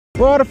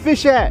Where all the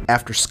fish at?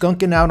 After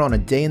skunking out on a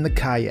day in the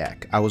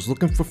kayak, I was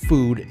looking for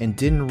food and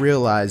didn't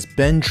realize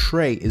Ben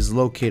Tre is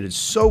located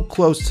so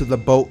close to the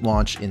boat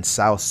launch in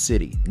South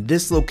City.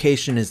 This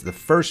location is the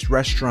first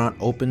restaurant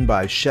opened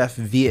by Chef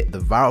Viet, the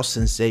viral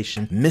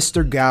sensation,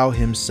 Mr. Gao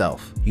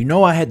himself. You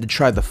know I had to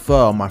try the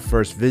pho on my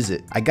first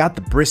visit. I got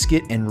the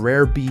brisket and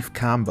rare beef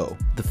combo.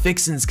 The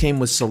fixins came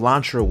with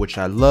cilantro, which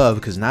I love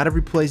because not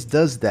every place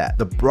does that.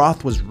 The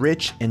broth was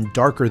rich and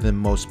darker than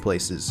most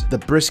places. The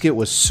brisket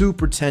was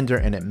super tender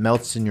and it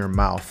melts in your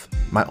mouth.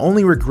 My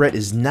only regret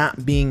is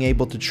not being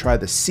able to try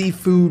the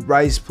seafood,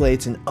 rice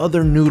plates, and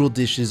other noodle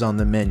dishes on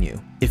the menu.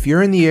 If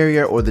you're in the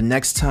area or the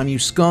next time you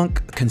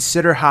skunk,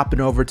 consider hopping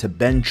over to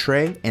Ben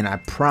Tre, and I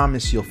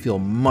promise you'll feel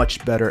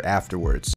much better afterwards.